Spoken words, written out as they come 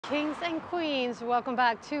Kings and queens, welcome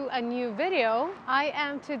back to a new video. I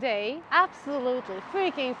am today absolutely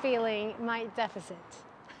freaking feeling my deficit.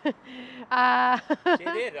 She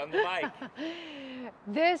did on the bike.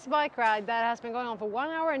 This bike ride that has been going on for 1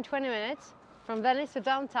 hour and 20 minutes from Venice to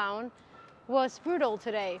downtown was brutal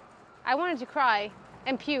today. I wanted to cry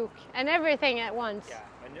and puke and everything at once. Yeah,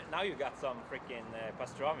 and now you got some freaking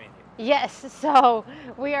pastrami in you. Yes, so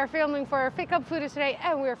we are filming for Pick Up Footage today,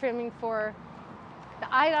 and we are filming for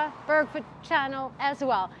the Ida Bergfoth channel as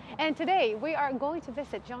well. And today we are going to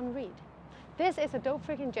visit John Reed. This is a dope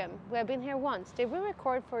freaking gym. We have been here once. Did we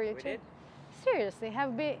record for you too? Did. Seriously,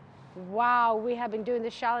 have we? Wow, we have been doing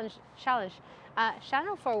this challenge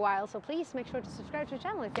channel for a while, so please make sure to subscribe to the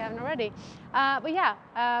channel if you haven't already. But yeah,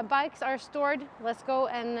 bikes are stored. Let's go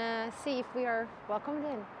and see if we are welcomed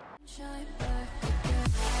in.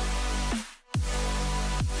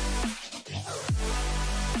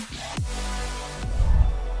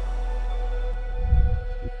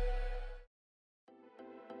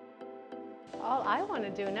 All I want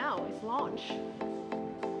to do now is launch.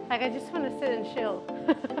 Like, I just want to sit and chill.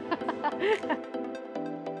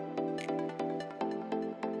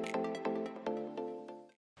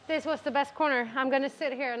 This was the best corner. I'm going to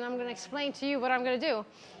sit here and I'm going to explain to you what I'm going to do.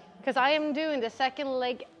 Because I am doing the second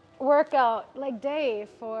leg workout, leg day,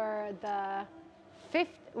 for the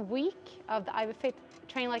 5th week of the Ida Fit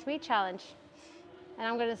Train Like Me challenge. And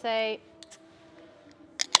I'm going to say...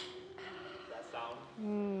 That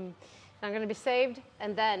sound. I'm going to be saved,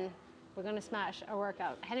 and then we're going to smash our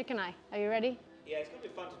workout. Henrik and I, are you ready? Yeah, it's going to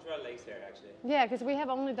be fun to try legs here, actually. Yeah, because we have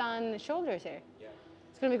only done shoulders here. Yeah.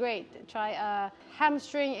 It's going to be great. Try a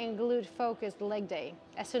hamstring and glute focused leg day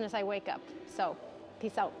as soon as I wake up. So,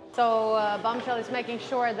 peace out. So, Bombshell is making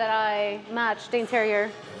sure that I match the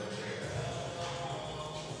interior.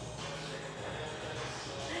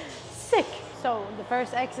 Sick! So the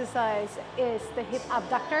first exercise is the hip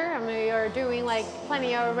abductor, and we are doing like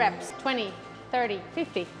plenty of reps, 20, 30,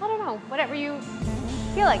 50, I don't know, whatever you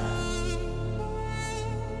feel like.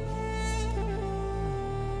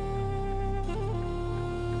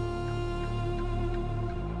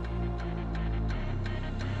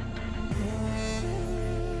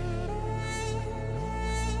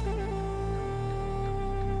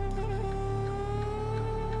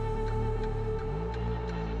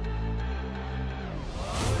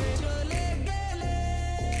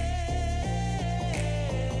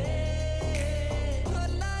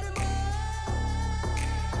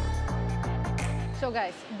 So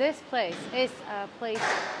guys, this place is a place,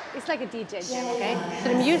 it's like a DJ gym, okay? So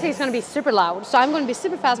the music is gonna be super loud, so I'm gonna be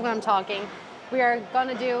super fast when I'm talking. We are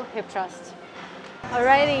gonna do hip thrust.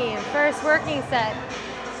 Alrighty, first working set.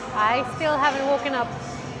 I still haven't woken up.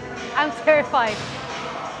 I'm terrified.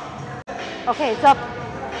 Okay, it's up.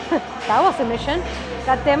 That was a mission.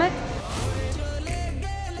 God damn it.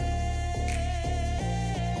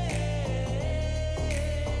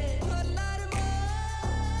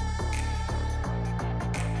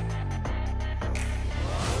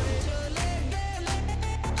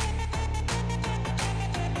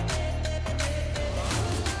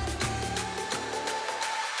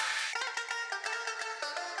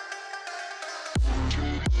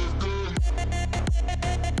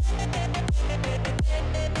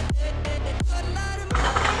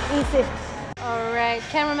 Easy. All right,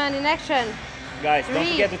 cameraman in action. Guys, don't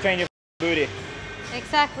forget to train your booty.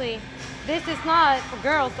 Exactly. This is not for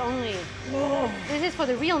girls only. This is for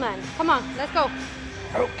the real men. Come on, let's go.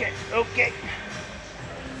 Okay, okay.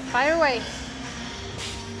 Fire away.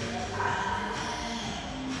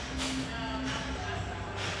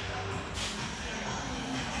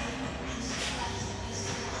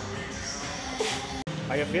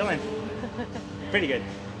 How you feeling? Pretty good.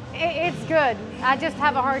 It's good. I just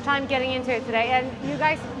have a hard time getting into it today. And you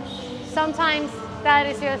guys, sometimes that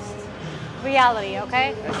is just reality,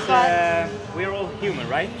 okay? We're all human,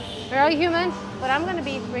 right? We're all human, but I'm gonna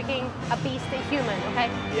be freaking a beast human, okay?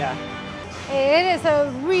 Yeah. It is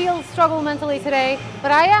a real struggle mentally today,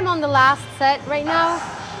 but I am on the last set right now,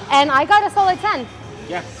 and I got a solid 10.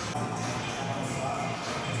 Yeah.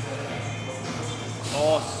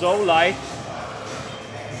 Oh, so light.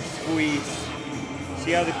 Squeeze.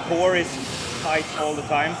 See how the core is tight all the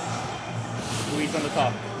time? Squeeze on the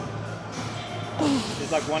top.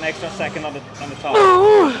 There's like 1 extra second on the top.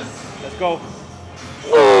 Let's go.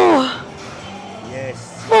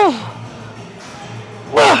 Yes.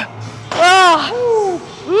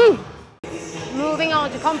 Moving on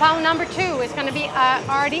to compound number 2, it's going to be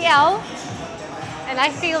RDL, and I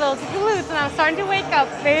feel those glutes and I'm starting to wake up,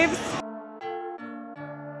 babes.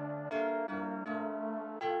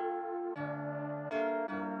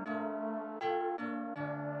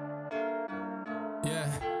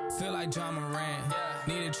 Feel like John Moran,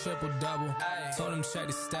 need a triple-double. Told him check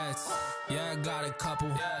the stats, yeah, I got a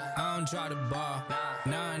couple. I don't drop the ball,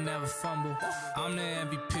 now I never fumble. I'm the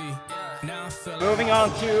MVP, now I feel like... Moving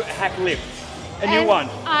on to hack lift, a new one.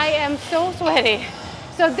 I am so sweaty.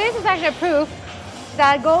 So this is actually a proof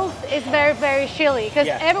that golf is very, very chilly. Because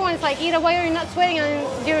everyone's like, Ida, why are you not sweating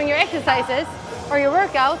during your exercises or your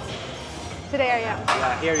workouts? Today I am.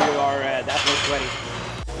 Yeah, here you are definitely sweaty.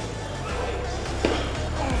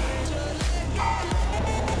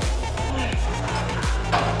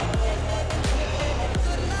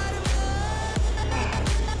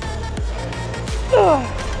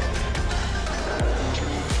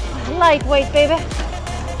 Lightweight, baby.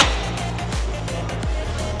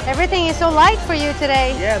 Everything is so light for you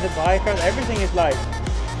today. Yeah, the bike, everything is light.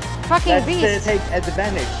 Fucking beast. Let's take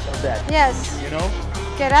advantage of that. Yes. You know?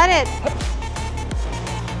 Get at it.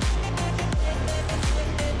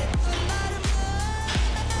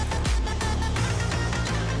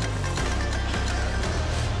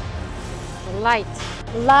 Light.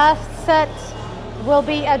 Last set will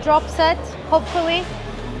be a drop set, hopefully.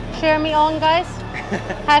 Cheer me on, guys.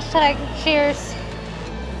 Hashtag cheers.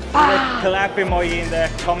 Clap emoji in the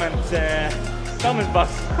comment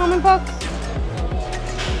box. Comment box.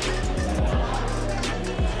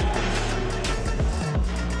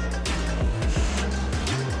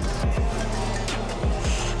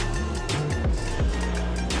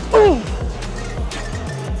 Ooh.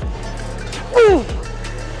 Ooh.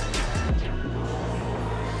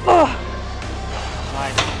 Oh.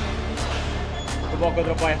 Nice. Tillbaka och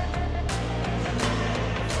droppa en.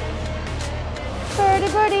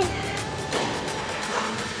 Birdie.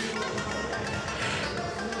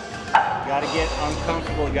 Gotta get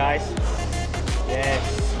uncomfortable, guys. Yes.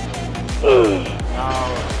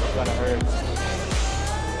 Now it's gonna hurt.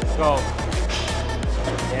 Let's go.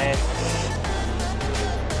 Yes.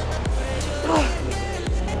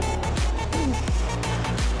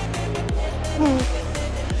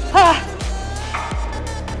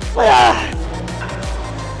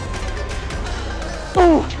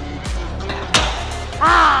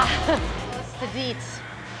 That's the deets.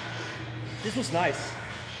 This was nice.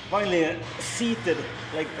 Finally a seated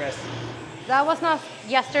leg press. That was not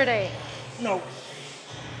yesterday. No.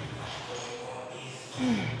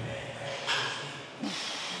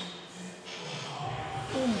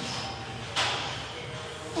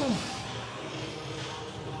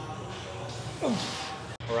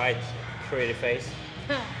 All right, pretty face.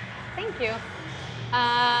 Thank you.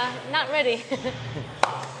 Not ready.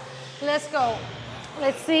 Let's go.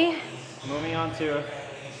 Let's see. Moving on to...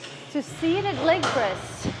 seated leg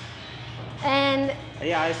press. And...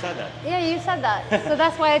 Yeah, I said that. Yeah, you said that. So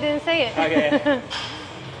that's why I didn't say it. Okay.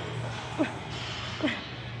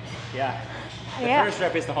 Yeah. The first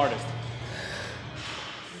rep is the hardest.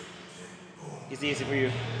 It's easy for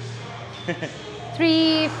you.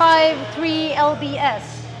 353 lbs.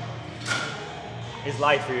 It's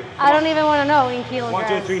light for you. I don't even want to know in kilograms.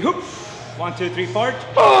 1, 2, 3, hoop. 1, 2, 3, fart.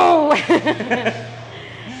 Oh!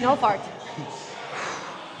 No fart.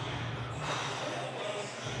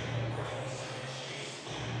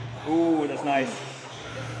 Ooh, that's nice.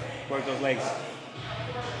 Work those legs.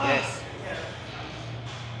 Yes.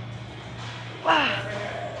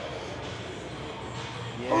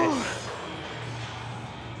 Yes.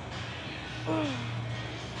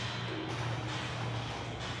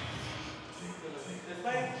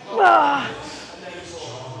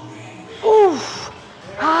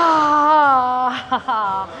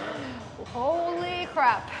 Holy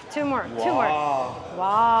crap. Two more. Wow. Two more.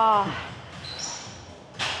 Wow.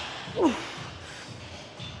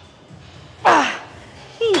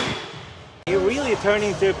 You're really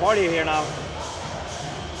turning to a party here now.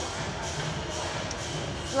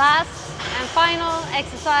 Last and final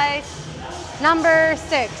exercise, number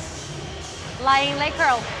 6. Lying leg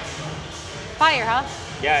curl. Fire, huh?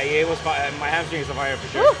 Yeah, it was my hamstrings on fire for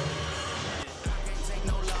sure.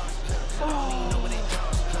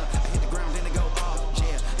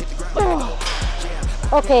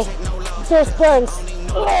 Okay, this burns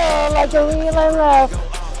like a real laugh.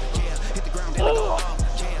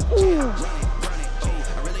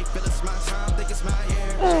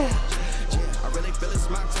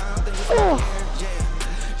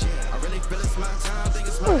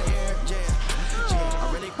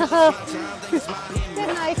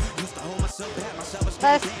 Good night.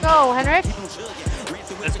 Let's go, Henrik.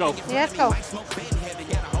 Let's go. Yeah, let's go.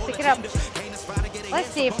 Pick it up. Let's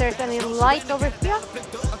see if there's any light over here.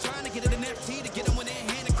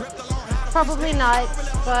 Probably not,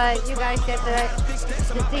 but you guys get the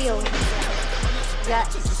deal. Yeah,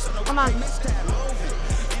 come on.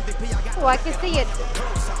 Oh, I can see it.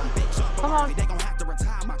 Come on.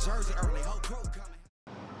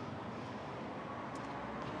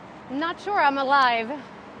 Not sure I'm alive.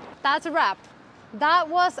 That's a wrap. That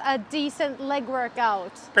was a decent leg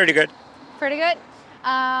workout. Pretty good. Pretty good.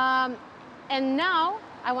 And now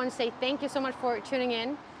I want to say thank you so much for tuning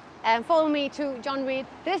in and follow me to John Reed.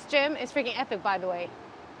 This gym is freaking epic, by the way.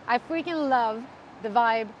 I freaking love the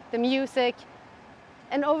vibe, the music,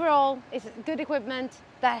 and overall it's good equipment.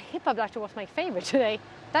 That hip abductor was my favorite today.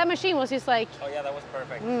 That machine was just like... Oh yeah, that was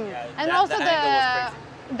perfect. Yeah, and also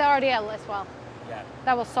the RDL as well. Yeah.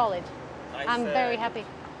 That was solid. Nice, I'm very happy.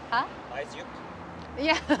 Huh? Nice yuk.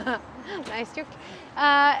 Yeah, nice yuk.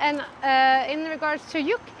 And in regards to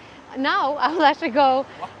yuk, now I will actually go...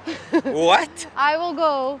 What? I will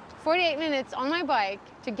go 48 minutes on my bike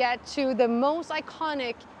to get to the most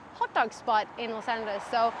iconic hot dog spot in Los Angeles.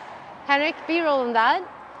 So, Henrik, B-roll on that.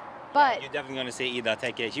 But You're definitely gonna see Ida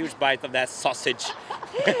take a huge bite of that sausage.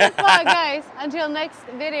 well, guys, until next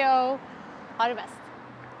video, all the best.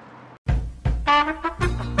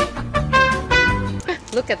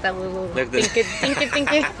 Look at that little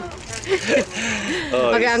dinky.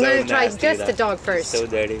 Oh, okay, I'm so gonna try nasty, just the dog first. So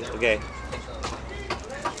dirty. Okay.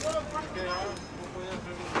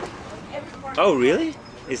 Oh, really?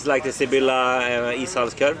 It's like the Sibylla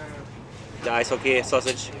ishalskorv, the ice hockey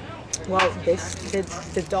sausage. Wow,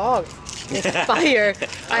 the dog is fire.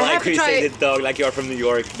 I have like to when you try say it. the dog like you're from New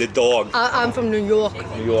York. The dog. I'm from New York.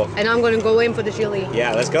 New York. And I'm gonna go in for the chili.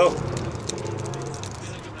 Yeah, let's go.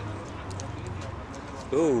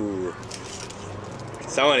 Ooh.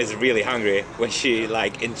 Someone is really hungry when she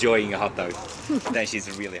like enjoying a hot dog. Then she's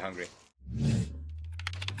really hungry.